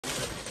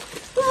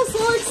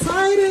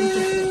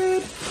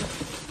excited.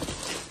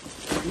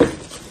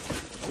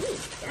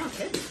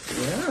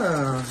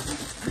 Yeah.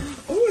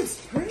 Oh,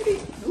 it's pretty.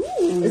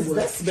 Ooh. Does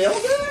that smell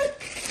good?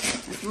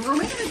 It's a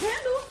romantic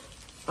candle.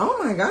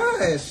 Oh my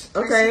gosh.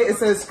 Okay, it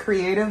says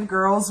Creative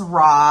Girls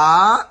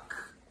Rock.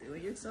 Do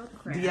it yourself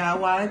craft.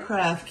 DIY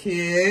craft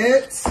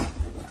kit.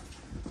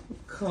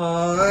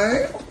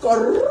 Okay.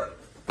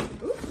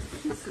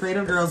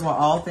 Creative Girls where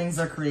all things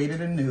are created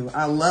and new.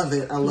 I love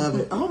it. I love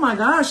it. Oh my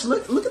gosh,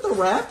 look at the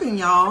wrapping,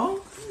 y'all.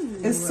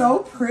 It's so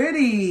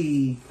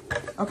pretty.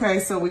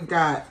 Okay, so we've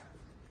got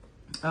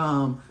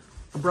a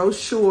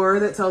brochure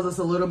that tells us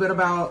a little bit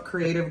about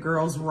Creative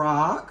Girls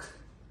Rock.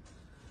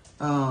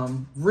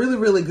 Really,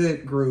 really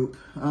good group.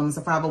 It's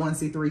a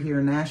 501c3 here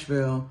in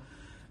Nashville.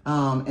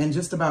 And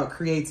just about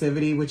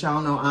creativity, which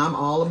y'all know I'm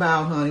all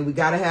about, honey. We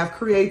gotta have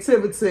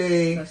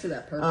creativity. Especially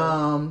that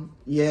purple.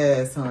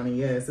 Yes, honey,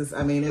 yes.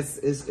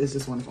 It's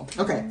just wonderful.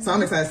 Okay, so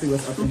I'm excited to see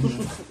what's up in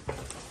here.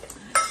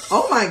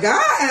 Oh my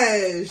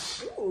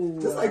gosh! Ooh.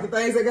 Just like the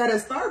things they got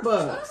at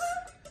Starbucks.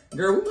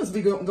 Girl, we must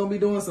be gonna be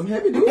doing some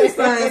heavy duty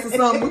science or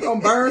something. We're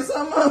gonna burn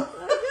something up.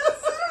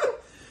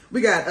 We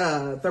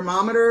got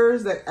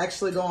thermometers that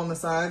actually go on the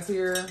sides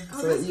here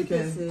so that you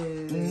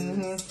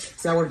can.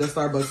 See, I worked at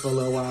Starbucks for a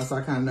little while, so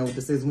I kind of know what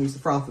this is. When we used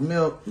to froth the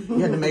milk, you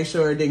had to make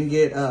sure it didn't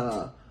get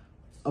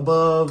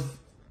above,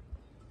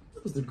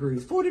 what was the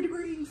degrees? 40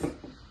 degrees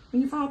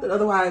when you frothed it.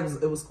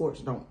 Otherwise, it was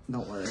scorched. Don't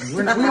worry.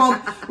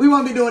 We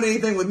won't be doing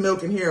anything with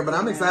milk in here, but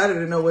I'm excited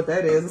to know what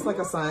that is. It's like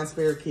a science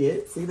fair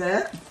kit. See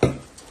that?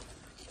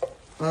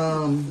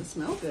 It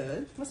smells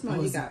good. What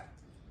smell you got?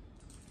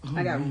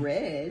 I got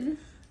red.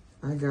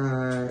 I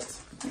got,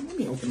 let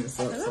me open this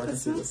up so I can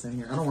see what's in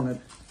here. I don't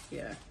want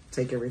to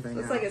take everything out.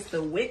 Looks like it's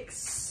the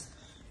Wicks.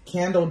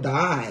 Candle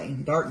dye,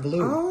 dark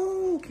blue.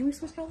 Oh, can we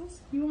switch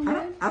colors? You want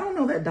red? I don't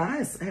know that dye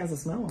has a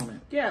smell on it.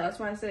 Yeah, that's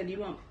why I said you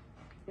want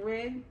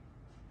red.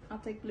 I'll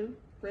take blue.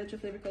 Red's your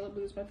favorite color.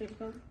 Blue is my favorite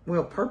color.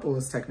 Well, purple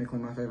is technically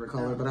my favorite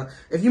color, but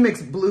if you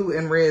mix blue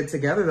and red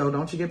together, though,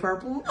 don't you get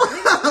purple?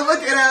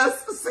 Look at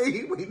us.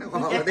 See, we know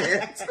all of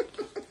that.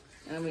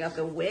 And we got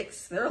the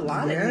wicks. There are a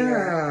lot in here.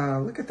 Yeah,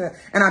 look at that.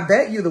 And I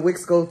bet you the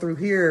wicks go through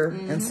here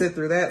and sit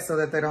through that so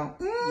that they don't.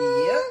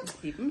 Yep.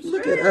 Keep them straight.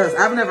 Look at us.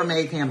 I've never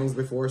made candles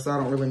before, so I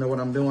don't really know what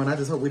I'm doing. I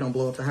just hope we don't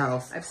blow up the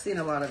house. I've seen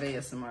a lot of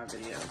ASMR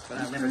videos, but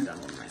I've never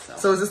done one myself.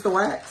 So is this the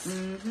wax?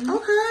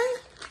 Okay.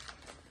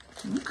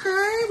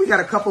 We got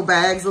a couple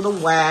bags of the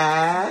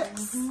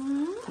wax.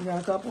 You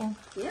got a couple?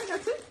 Yeah,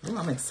 that's it. Oh,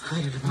 I'm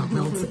excited about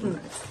melting.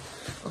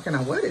 Okay,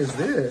 now what is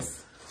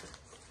this?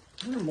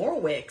 More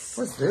wicks.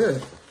 What's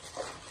this?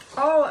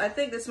 Oh, I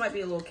think this might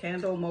be a little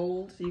candle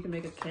mold, so you can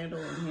make a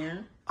candle in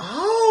here.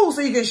 Oh,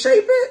 so you can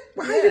shape it?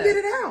 Well, how do you get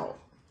it out?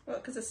 Well,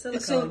 because it's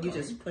silicone, you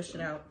just push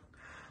it out.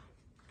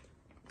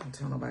 Don't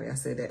tell nobody I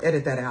said that.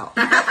 Edit that out.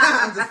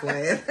 I'm just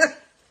playing.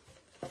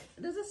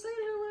 Does it say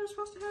here what it's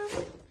supposed to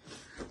have?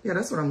 Yeah,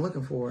 that's what I'm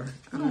looking for.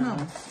 I don't know.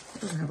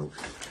 It doesn't have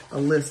a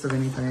list of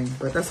anything,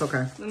 but that's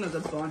okay. Then there's a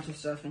bunch of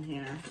stuff in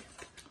here.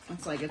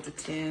 Looks like it's a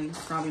tin.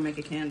 Probably make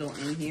a candle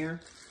in here.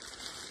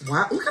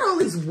 Wow, look at all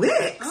these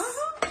wicks.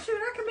 Shoot,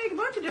 I can make a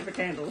bunch of different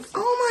candles.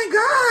 Oh my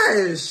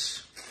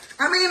gosh.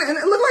 I mean, and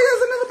it looked like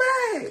there's another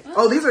bag.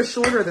 Oh, these are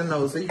shorter than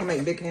those, so you can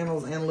make big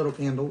candles and little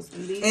candles.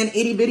 And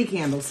itty bitty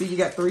candles. See, you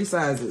got 3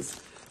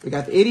 sizes. We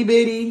got the itty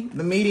bitty,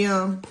 the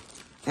medium,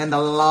 and the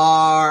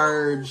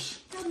large.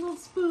 Got a little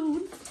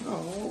spoon.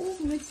 Oh,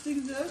 mix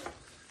things up.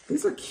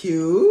 These are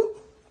cute.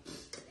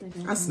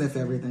 I sniff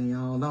everything,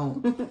 y'all.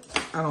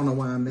 I don't know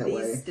why I'm that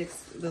way. These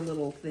sticks the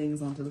little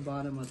things onto the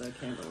bottom of the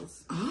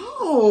candles.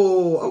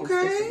 Oh,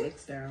 okay. Stick the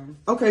wicks down.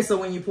 Okay, so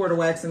when you pour the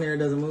wax in there, it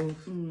doesn't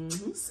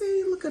move?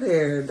 See, look at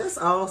there. That's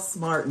all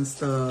smart and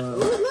stuff. Ooh,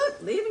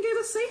 look, they even gave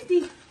us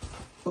safety.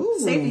 Ooh.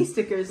 Safety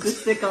stickers to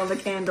stick on the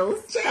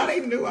candles. Child, they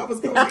knew I was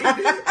going to read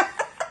it.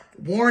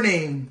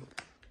 Warning.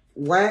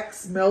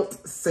 Wax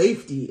melt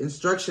safety.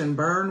 Instruction,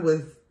 burn,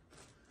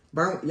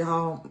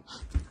 y'all.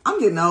 I'm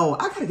getting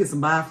old. I gotta get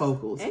some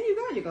bifocals. And you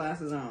got your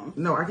glasses on.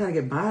 No, I gotta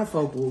get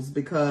bifocals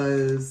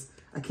because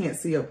I can't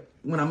see up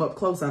when I'm up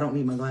close. I don't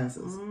need my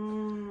glasses.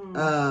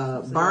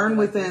 Burn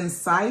within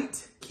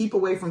sight. Keep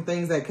away from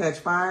things that catch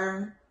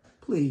fire,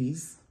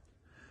 please.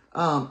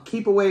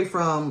 Keep away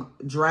from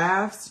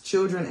drafts,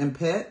 children, and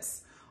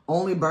pets.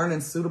 Only burn in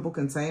suitable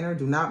container.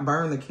 Do not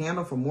burn the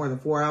candle for more than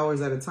 4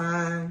 hours at a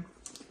time.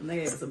 And they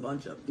gave us a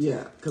bunch of them.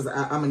 Yeah, because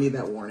I'm going to need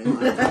that warning.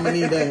 I'm going to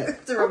need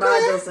that. To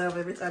remind yourself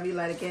every time you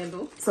light a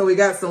candle. So we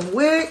got some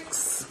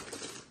wicks.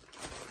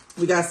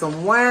 We got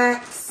some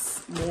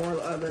wax. More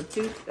of the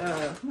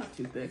not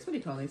toothpicks. What do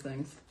you call these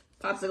things?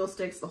 Popsicle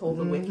sticks to hold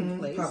the wick in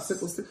place.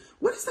 Popsicle stick.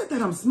 What is that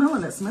I'm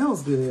smelling that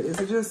smells good? Is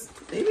it just...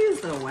 Maybe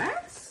it's the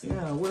wax?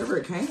 Yeah, wherever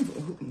it came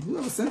from.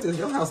 Whoever sent this,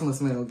 your house must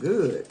smell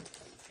good.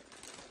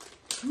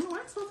 Oh,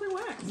 wax smells like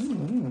wax.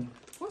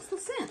 What's the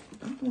scent?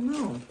 I don't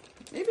know.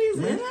 Maybe it's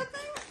in that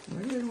thing?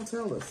 Maybe they don't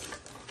tell us.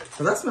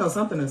 So that smells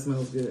something that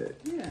smells good.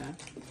 Yeah.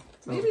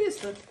 So. Maybe it's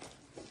the...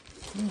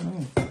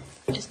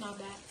 It's not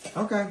that.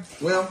 Okay.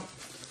 Well,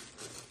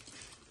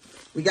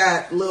 We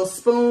got little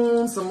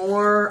spoons, some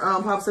more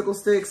popsicle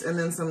sticks, and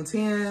then some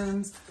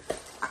tins.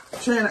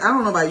 Trent, I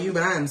don't know about you,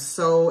 but I am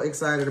so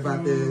excited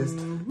about this.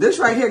 This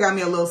right here got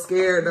me a little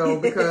scared though,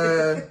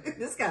 because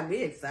this got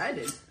me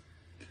excited.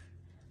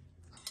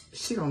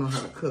 She don't know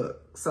how to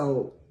cook,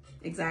 so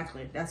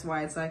exactly. That's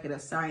why it's like a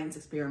science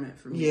experiment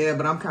for me. Yeah,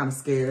 but I'm kind of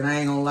scared. I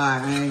ain't gonna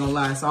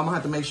lie. So I'm gonna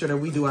have to make sure that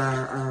we do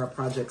our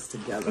projects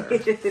together.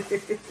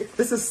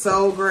 This is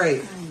so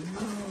great.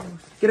 I know.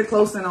 Get a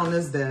close in on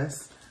this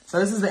desk. So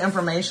this is the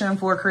information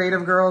for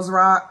Creative Girls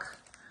Rock.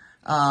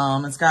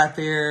 It's got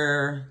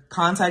their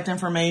contact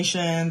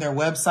information, their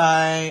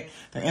website,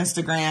 their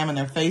Instagram, and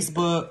their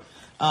Facebook.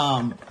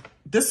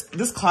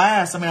 This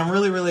class, I mean, I'm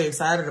really, really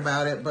excited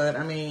about it, but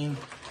I mean,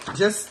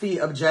 just the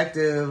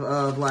objective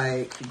of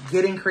like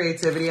getting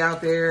creativity out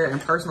there and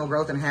personal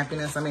growth and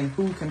happiness. I mean,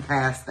 who can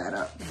pass that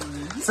up?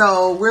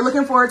 So we're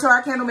looking forward to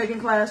our candle making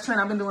class. Trent,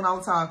 I've been doing all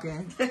the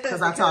talking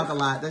because I talk a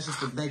lot. That's just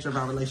the nature of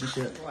our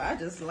relationship. Well, I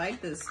just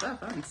like this stuff.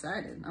 I'm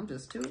excited. I'm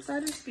just too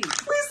excited to speak.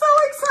 We're so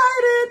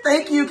excited.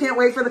 Thank you. Can't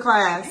wait for the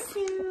class.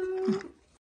 Thank you.